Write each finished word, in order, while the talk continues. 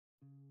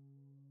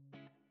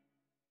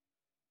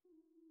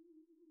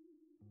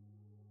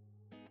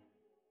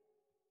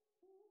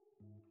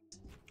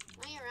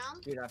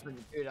down.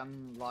 Dude,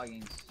 I'm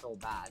logging so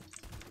bad,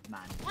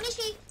 man. 1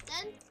 HP,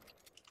 dead.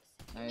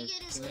 Nice. get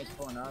his Teammates looted.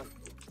 pulling up.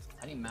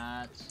 I need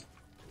mats.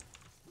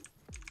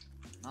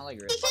 Not like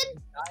He really.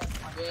 can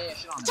Yeah,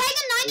 shit on him. tag him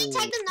 90. Ooh.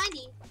 Tag him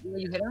 90. You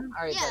hit him?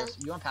 Alright, Yeah.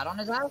 you want pat on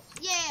his ass?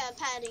 Yeah,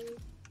 padding.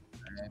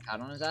 Alright, pat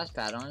on his ass,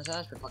 pat on his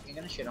ass. We're fucking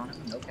gonna shit on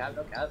him. No cap,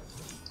 no cap.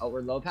 Oh,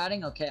 we're low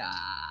padding? Okay,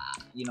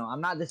 you know,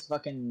 I'm not this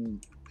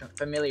fucking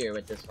familiar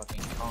with this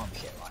fucking calm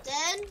shit.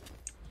 Then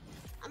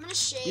I'm gonna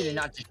shade. You did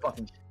not just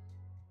fucking.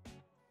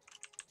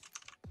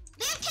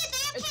 They have kid.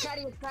 It's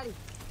Caddy, it's Caddy.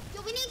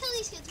 Yo, we need to kill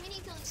these kids. We need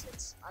to kill these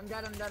kids. I'm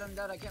dead, I'm dead, I'm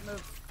dead. I can't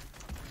move.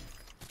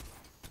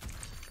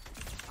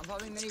 I'm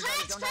popping mini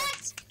Cracked, don't die.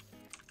 cracked.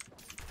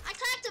 I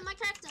cracked him. 20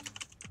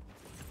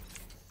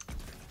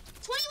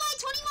 white.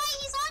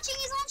 He's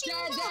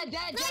launching.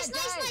 Dead. Nice.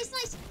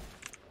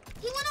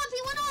 He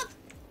went up.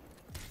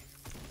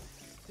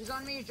 He's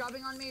on me,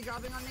 dropping on me.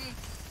 Cracked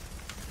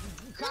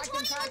him.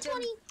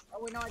 120. Oh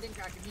wait, no, I didn't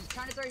crack him. He's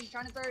trying to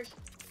thirst.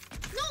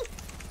 No.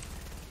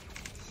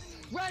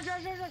 Rush!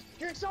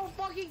 You're so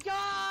fucking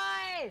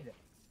good!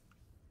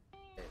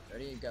 Okay,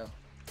 ready to go.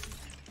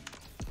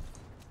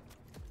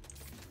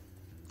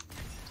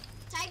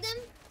 Tagged him.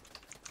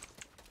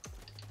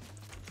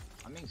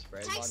 I'm being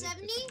sprayed. Tag body.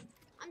 70.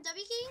 I'm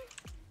W King.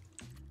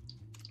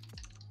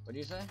 What do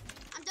you say?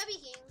 I'm W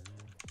King.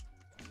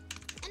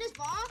 In his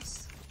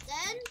box.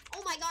 Then,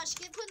 oh my gosh,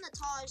 get put in the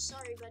Taj.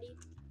 Sorry, buddy.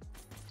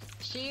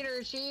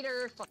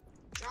 Cheater.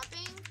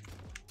 Dropping.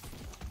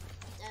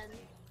 Then.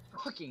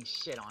 Fucking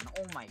shit on.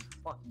 Oh my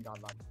fucking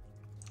god, love.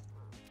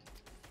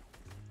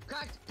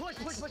 Cracked. Push.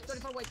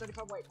 35 white.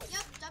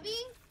 Yep, W.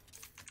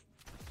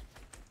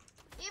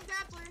 They have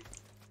grappler.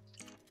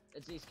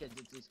 It's these kids.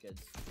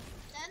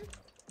 Then.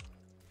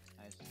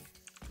 Nice.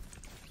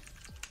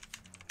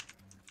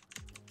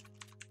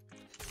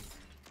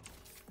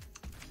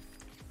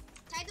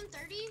 Tag them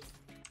 30.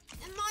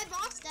 In my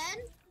box,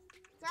 then.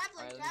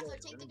 Grappler.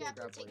 Alright, Take the let me get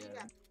grappler. Take the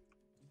yeah.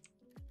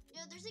 grappler.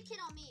 Yo, there's a kid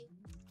on me.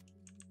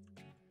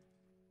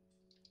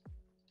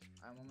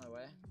 I'm on my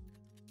way.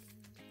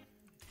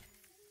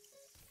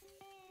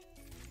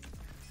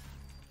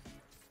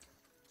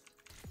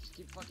 Just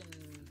keep fucking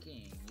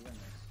king. You win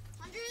this.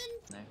 100.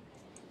 No.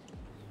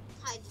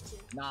 Hide the two.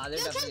 Nah, they're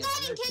Yo, definitely.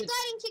 kid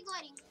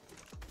gliding.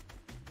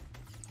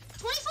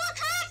 24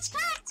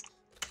 cracked.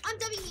 I'm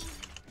W King.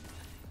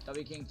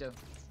 W King too.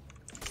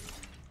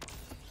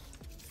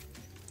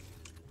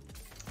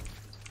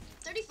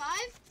 35.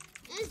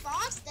 In his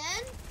box,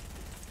 then.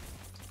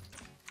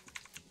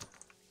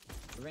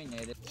 Rain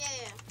native. Yeah.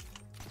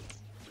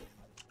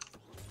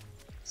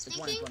 It's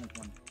Sneaking. 1.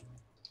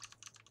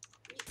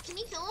 Can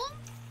you kill him?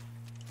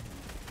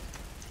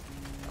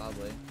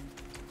 Probably.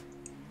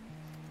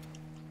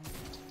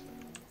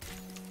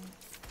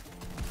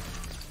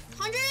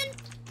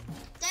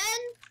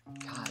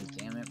 God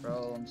damn it,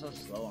 bro. I'm so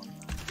slow on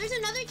that. There's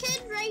another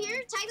kid right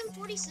here. Tag him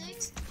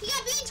 46. He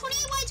got beat.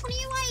 28 white.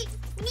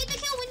 We need to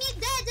kill. We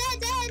need dead.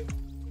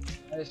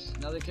 Nice.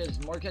 Another kids.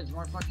 More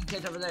fucking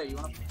kids over there. You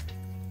wanna...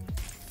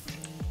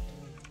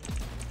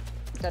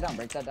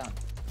 Break that down.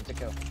 It's a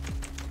kill.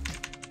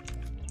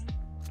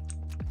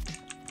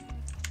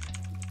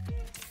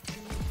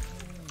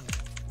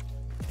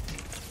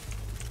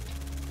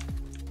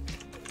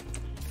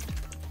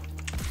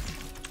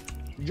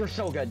 You're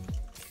so good.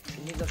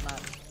 You need this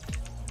match.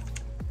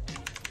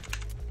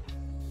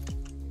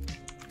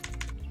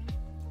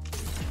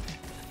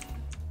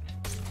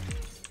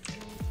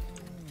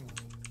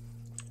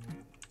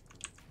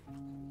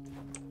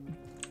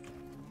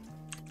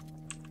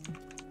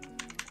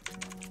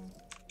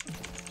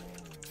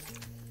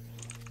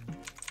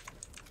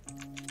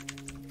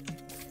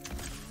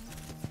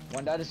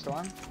 One died to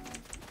storm.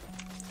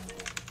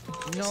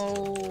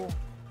 No.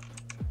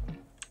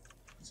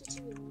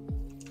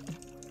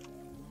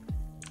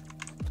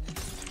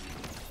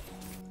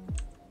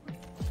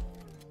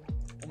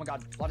 Oh my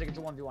god, logic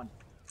into 1v1.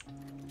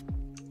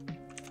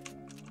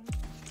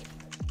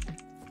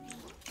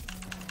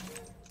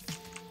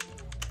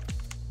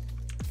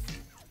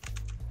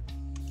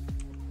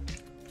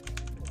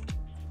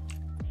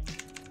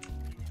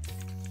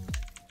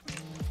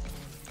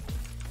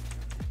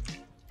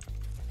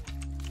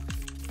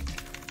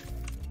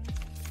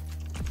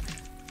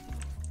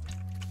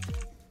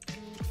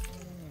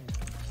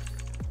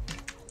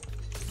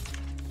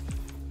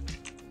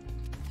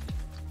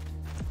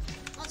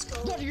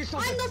 You're so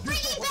I'm good. the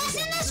freaking best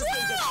in this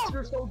world!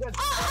 You're so good.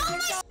 Oh my...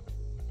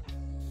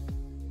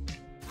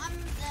 I'm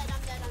dead.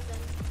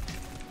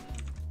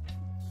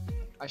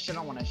 I shit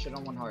on one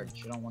hard.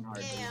 Shit on one hard.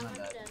 Yeah, He's I'm not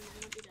dead. dead.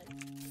 I'm dead.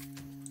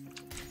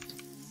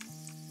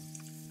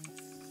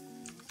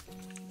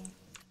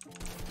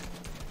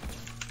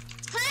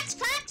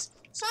 Cracked!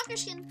 Soccer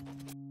skin.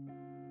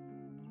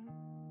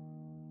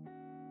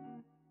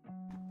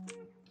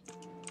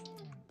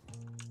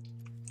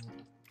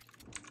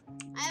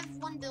 I have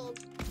one build.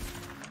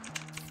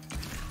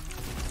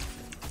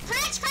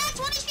 Cracked!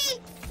 1 HP!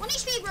 1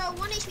 HP, bro.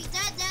 1 HP.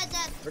 Dead.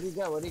 Where'd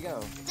he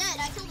go? Dead.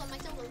 I killed him.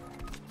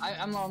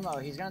 I'm low.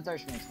 He's gonna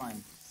thirst me. It's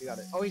fine. You got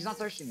it. Oh, he's not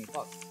thirsting me.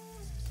 Fuck.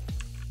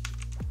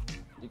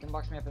 You can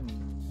box me up and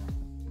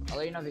I'll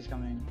let you know if he's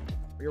coming.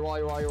 Your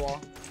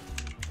wall.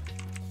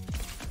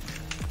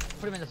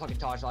 Put him in the fucking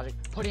Taj, Logic.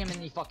 Put him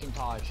in the fucking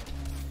Taj.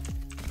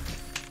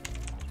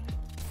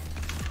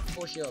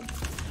 Full shield.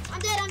 I'm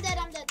dead.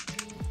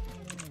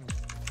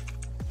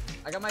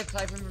 I got my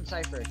Cypher from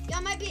Cypher. Yeah,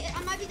 I might be dead.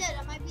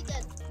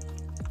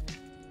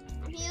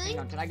 I'm healing. Hang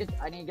on,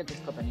 I need to get this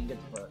clip.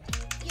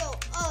 Yo,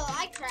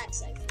 I cracked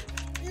Cypher.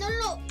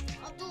 No.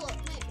 Abdullah,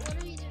 wait,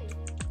 what are you doing?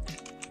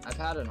 I've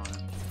had it on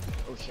him.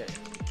 Oh shit.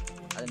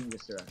 I didn't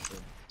get through actually.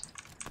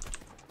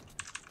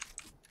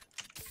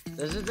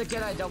 This is the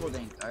kid I double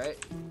dinked,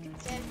 alright?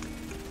 Okay.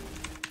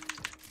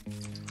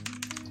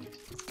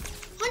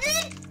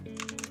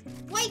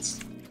 100! Wait!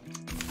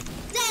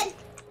 Dead!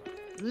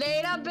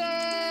 Later,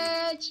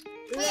 bitch!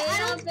 Wait, I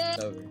don't...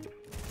 It's over.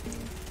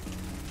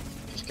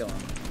 Just kill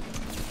him.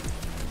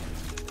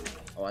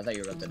 Oh, I thought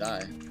you were about to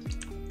die.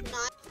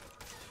 Not.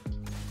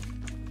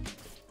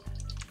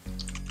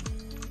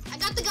 I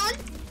got the gun.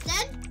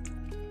 Dead.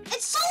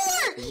 It's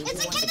Solar!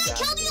 It's the kid that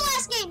killed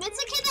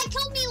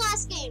me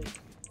last game!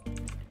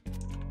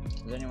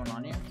 Is anyone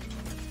on you?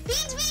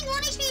 Beans, 1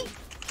 HP!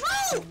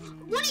 Bro!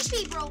 1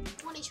 HP, bro!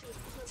 1 HP.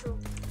 No true.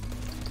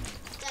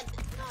 Dead.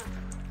 No.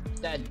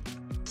 Dead.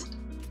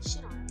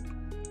 Shit on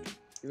him.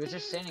 He was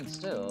just standing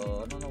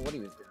still. I don't know what he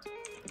was doing.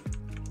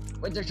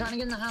 Wait, they're trying to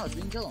get in the house.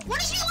 We can kill him. 1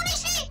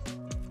 HP!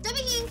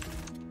 W king!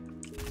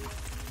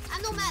 I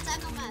have no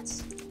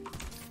mats.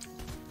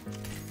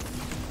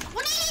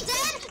 180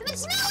 dead! And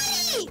it's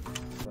Nelly!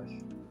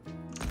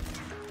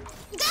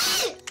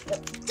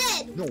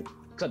 Dead! No!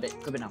 Clip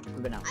it now.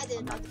 I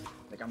did.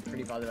 Like, I'm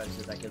pretty bothered about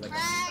that kid. Like,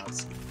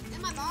 Cracked.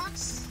 In my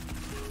box.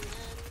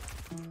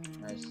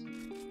 Nice.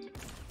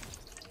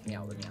 Let me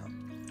out.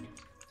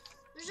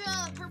 There's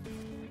a purple.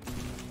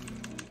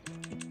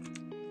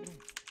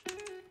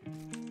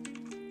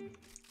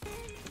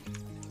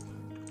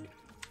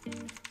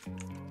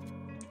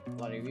 A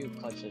lot of you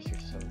clutch this, you're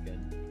so good.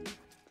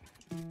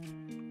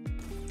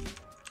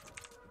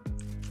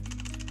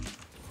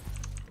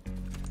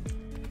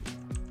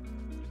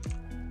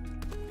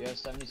 You have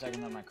 70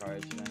 seconds on my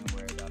cards, you don't even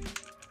wear it up.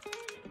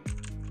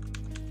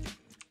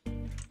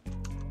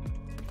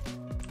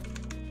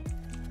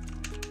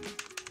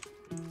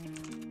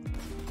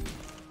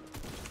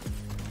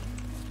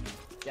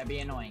 Yeah, be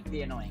annoying.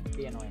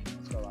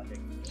 Let's go, Logic.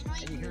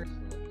 And you hear.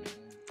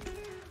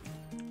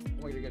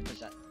 Oh, you're good, push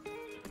that.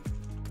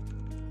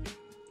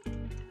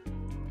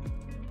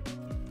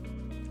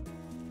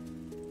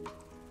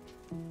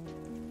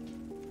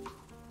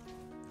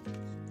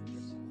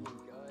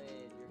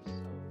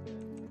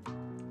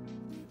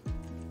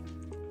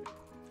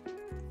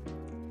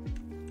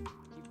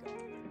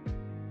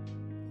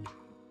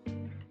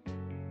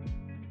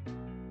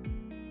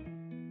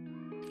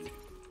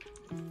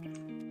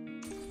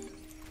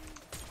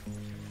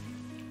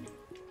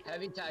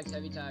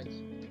 Heavy tags.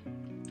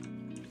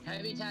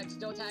 Heavy tags,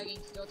 still tagging.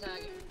 Still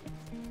tagging.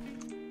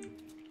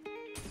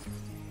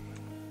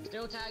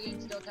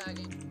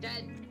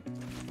 Dead.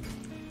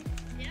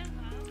 Yeah,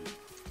 wow.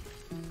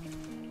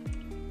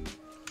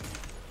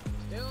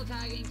 Still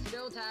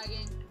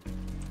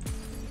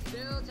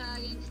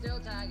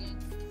tagging.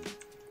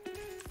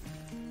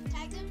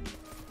 Tagged him.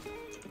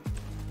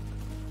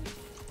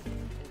 Oh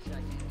shit, I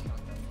can't shot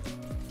them.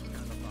 It's kind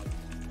of a bug.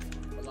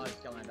 A lot of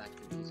skill on my back,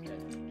 he's good.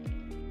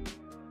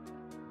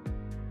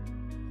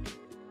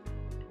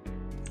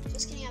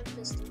 Just kidding, I have a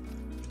pistol.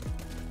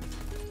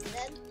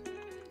 Dead.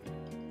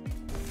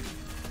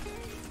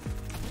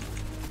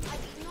 I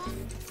beat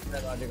one.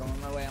 Red Logic, I'm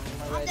on my way.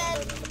 I'm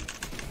dead.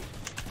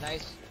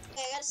 Nice.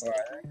 Okay, I got a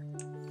sniper.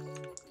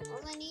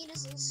 All I need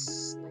is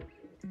this sniper.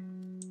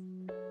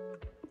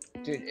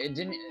 Dude, it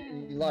didn't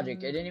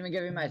even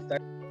give me my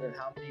third of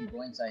how many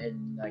blinks I hit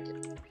in that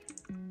kid.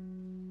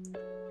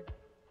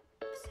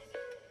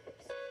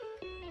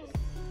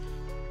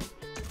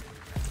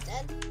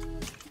 Dead.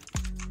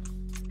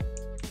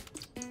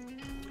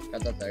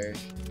 Got the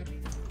thirst.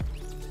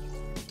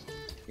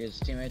 His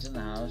teammates in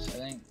the house, I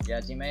think. Yeah,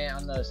 teammate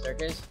on the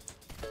staircase.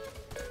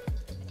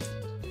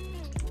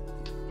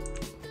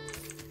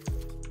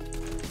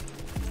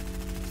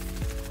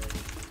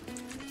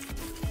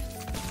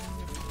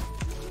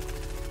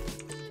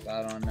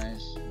 Got on,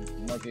 nice.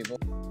 More people.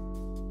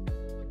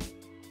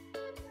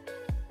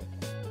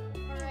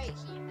 Alright.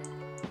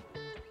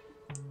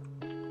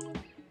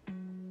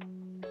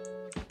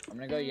 I'm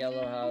gonna go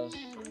yellow house.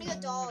 I'm gonna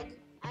go dog.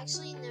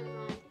 Actually, never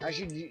mind.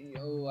 Actually,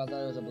 oh, I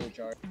thought it was a blue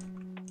chart.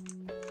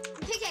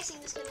 I'm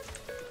pickaxing this kid.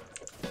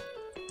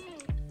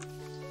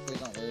 Please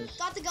don't lose.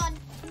 Got the gun.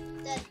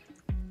 Dead.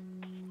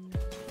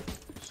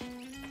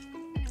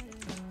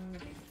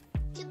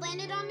 Kid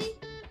landed on me.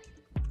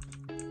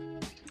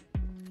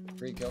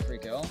 Free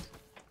kill.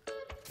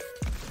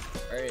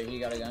 Alright, he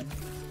got a gun.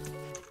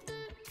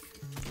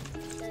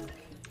 Dead.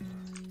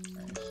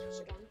 Nice.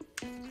 Shit on.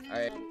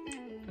 Alright.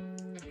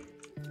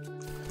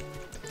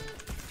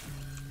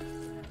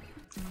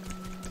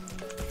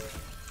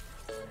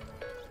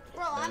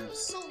 Bro, I'm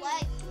so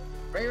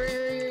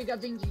Right, you got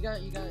things, you got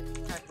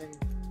attack right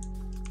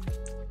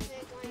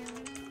Okay, going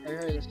out. here.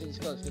 Hurry, let's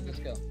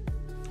go.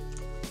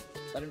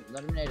 Let him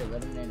nade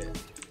it.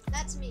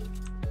 That's me.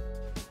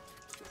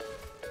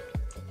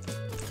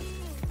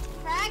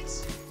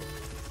 Cracked.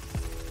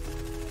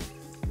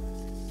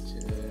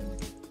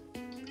 Dude.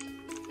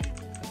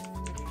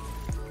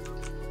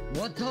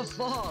 What the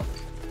fuck?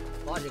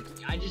 Logic,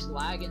 I just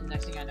lag and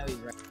next thing I know he's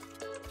right.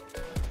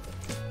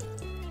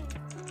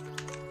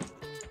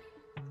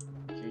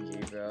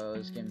 GG bro,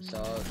 this game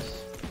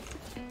sucks.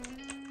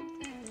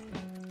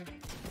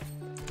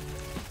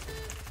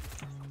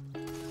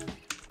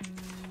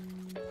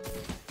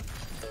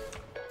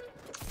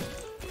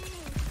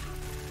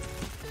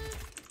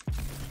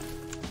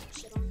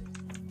 Shit on me.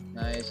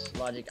 Nice.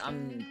 Logic,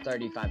 I'm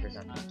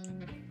 35% now.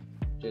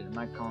 Dude,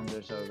 my comms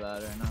are so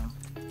bad right now.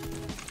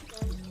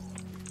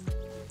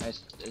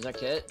 Nice. Is that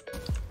kit?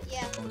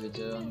 Yeah.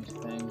 1v2 on this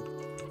thing.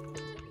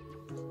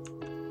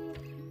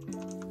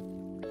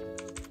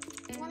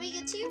 You want me to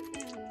get to you?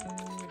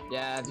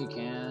 Yeah, if you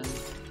can.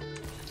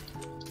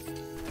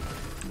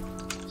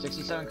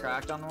 67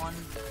 cracked on one.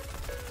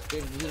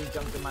 Dude, he just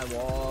jumped in my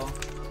wall.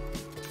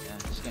 Yeah,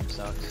 this game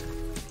sucks.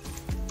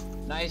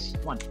 Nice.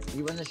 Come on.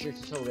 You win this year.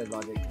 It's so good,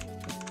 Logic.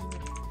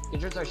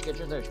 Get your thirst. Come get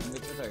your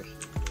thirst.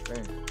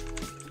 Right here.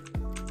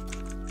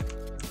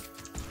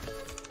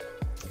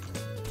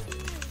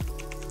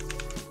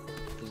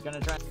 He's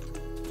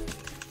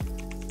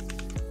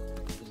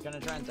gonna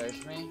try and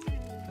thirst me.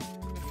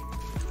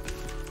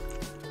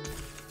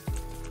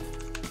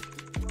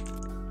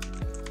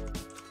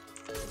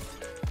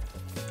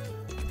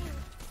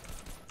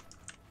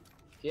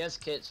 He has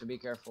kit, so be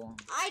careful.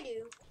 I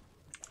do.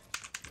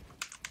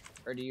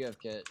 Or do you have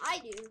kit? I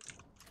do.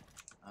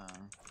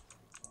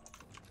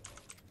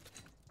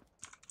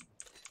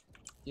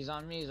 He's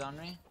on me.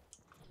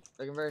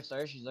 Looking for a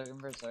thirst. He's looking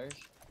for a thirst.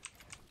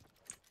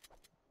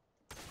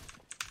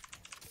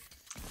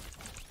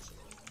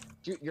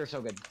 Dude, you're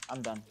so good.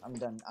 I'm done.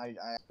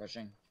 I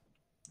pushing.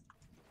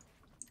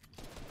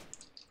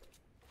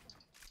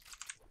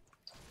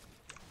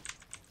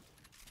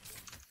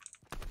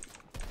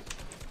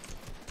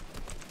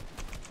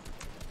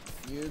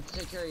 You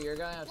take care of your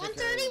guy. I'll take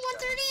care of 130,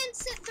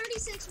 this 130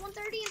 and 36.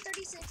 130 and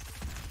 36.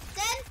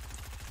 Dead.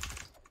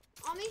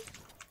 On me.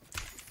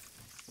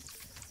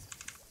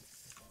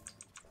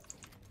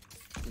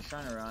 guy. He's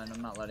trying to run.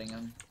 I'm not letting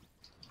him.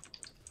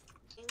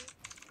 Do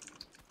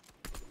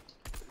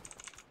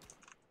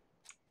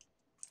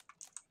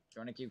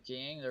you want to keep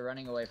keying? They're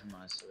running away from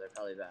us, so they're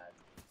probably bad.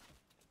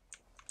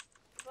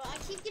 But I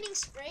keep getting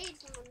sprayed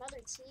from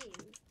another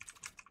team.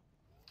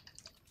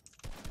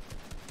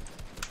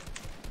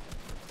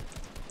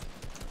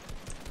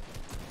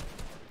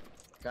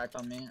 Cracked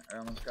on me, or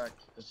almost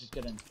cracked. Let's just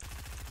get in.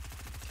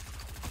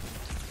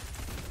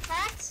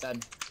 Cracked.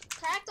 Dead.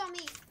 Cracked on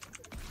me.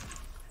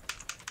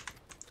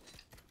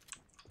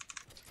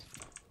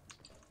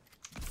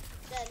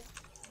 Dead.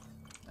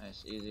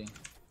 Nice, easy.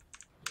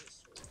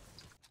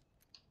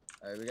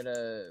 Alright, we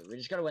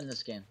just gotta win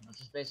this game. Let's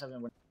just base up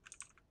and win.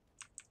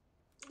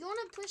 You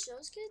wanna push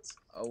those kids?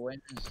 A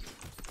win is...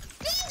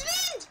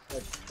 Beans!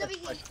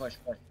 Push.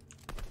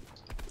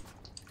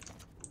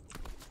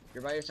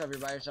 You're by yourself,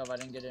 I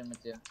didn't get in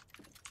with you.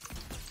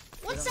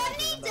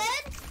 170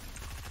 dead?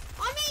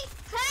 On me!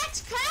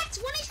 Cracked!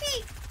 1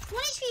 HP!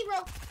 1 HP, bro!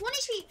 1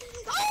 HP!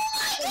 Oh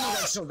my gosh!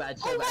 That's so bad,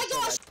 Oh my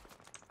gosh!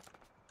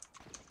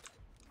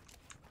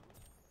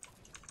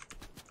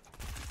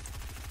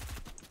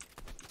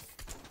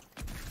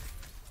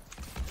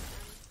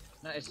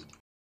 Nice.